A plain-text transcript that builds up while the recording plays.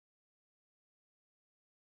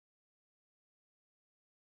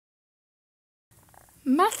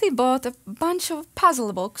Mathy bought a bunch of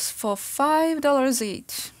puzzle books for $5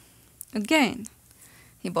 each. Again,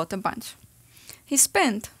 he bought a bunch. He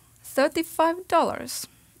spent $35.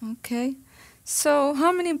 Okay, so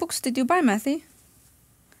how many books did you buy, Mathy?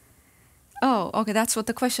 Oh, okay, that's what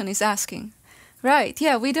the question is asking. Right,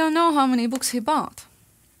 yeah, we don't know how many books he bought.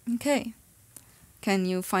 Okay, can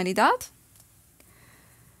you find it out?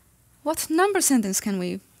 What number sentence can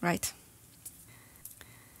we write?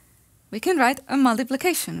 We can write a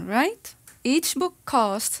multiplication, right? Each book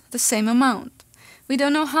cost the same amount. We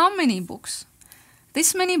don't know how many books.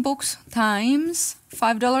 This many books times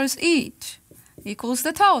 $5 each equals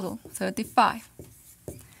the total, 35.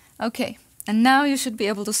 Okay, and now you should be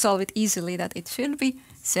able to solve it easily that it should be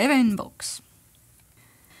 7 books.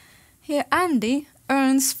 Here Andy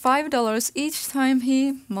earns $5 each time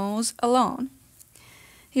he mows a lawn.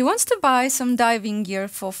 He wants to buy some diving gear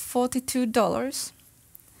for $42.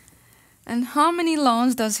 And how many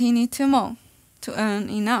lawns does he need to mow to earn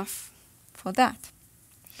enough for that?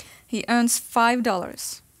 He earns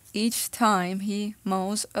 $5 each time he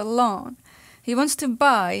mows a lawn. He wants to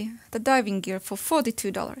buy the diving gear for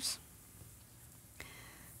 $42.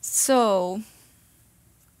 So,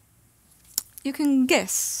 you can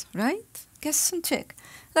guess, right? Guess and check.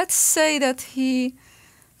 Let's say that he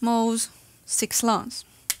mows 6 lawns.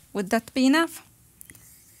 Would that be enough?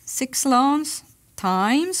 6 lawns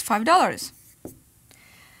times $5.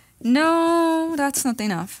 No, that's not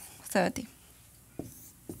enough. 30.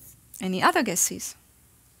 Any other guesses?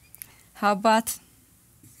 How about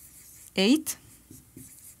 8?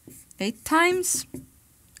 8 times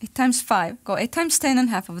 5. Go 8 times 10 and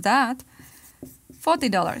half of that.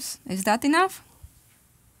 $40. Is that enough?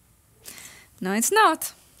 No, it's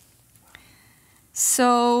not.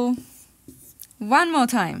 So, one more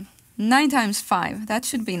time. 9 times 5. That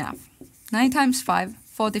should be enough. 9 times 5,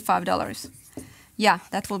 $45. Yeah,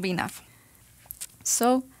 that will be enough.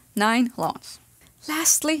 So, 9 lawns.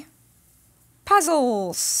 Lastly,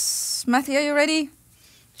 puzzles. Mathy, are you ready?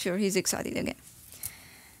 Sure, he's excited again.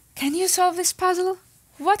 Can you solve this puzzle?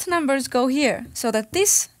 What numbers go here so that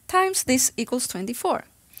this times this equals 24?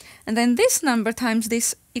 And then this number times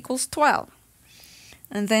this equals 12.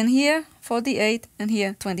 And then here 48 and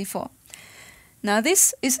here 24. Now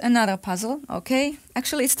this is another puzzle, okay?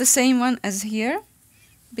 Actually it's the same one as here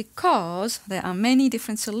because there are many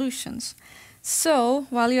different solutions. So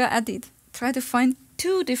while you're at it, try to find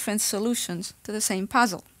 2 different solutions to the same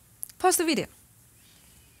puzzle. Pause the video.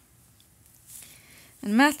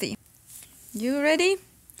 And Mathy, you ready?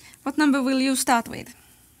 What number will you start with?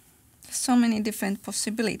 So many different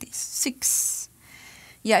possibilities. 6.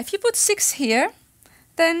 Yeah, if you put 6 here,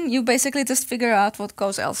 then you basically just figure out what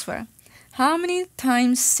goes elsewhere. How many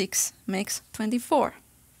times 6 makes 24?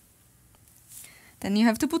 Then you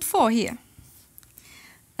have to put 4 here.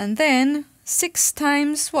 And then 6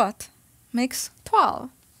 times what? Makes 12.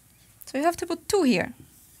 So you have to put 2 here.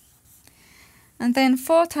 And then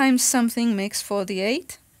 4 times something makes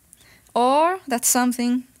 48. Or that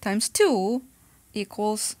something times 2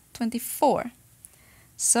 equals 24.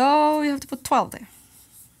 So you have to put 12 there.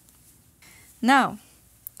 Now,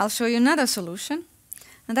 I'll show you another solution.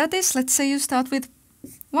 And that is, let's say you start with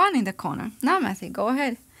 1 in the corner. Now, Mathy, go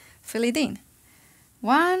ahead. Fill it in.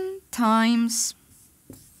 1 times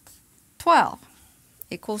 12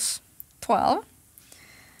 equals 12.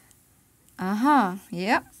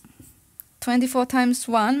 Yeah. 24 times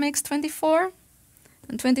 1 makes 24.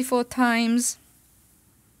 And 24 times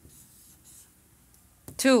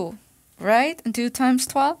 2, right? And 2 times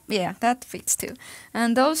 12? Yeah, that fits too.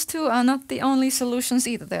 And those 2 are not the only solutions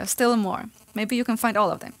either. There are still more. Maybe you can find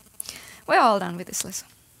all of them. We're all done with this lesson.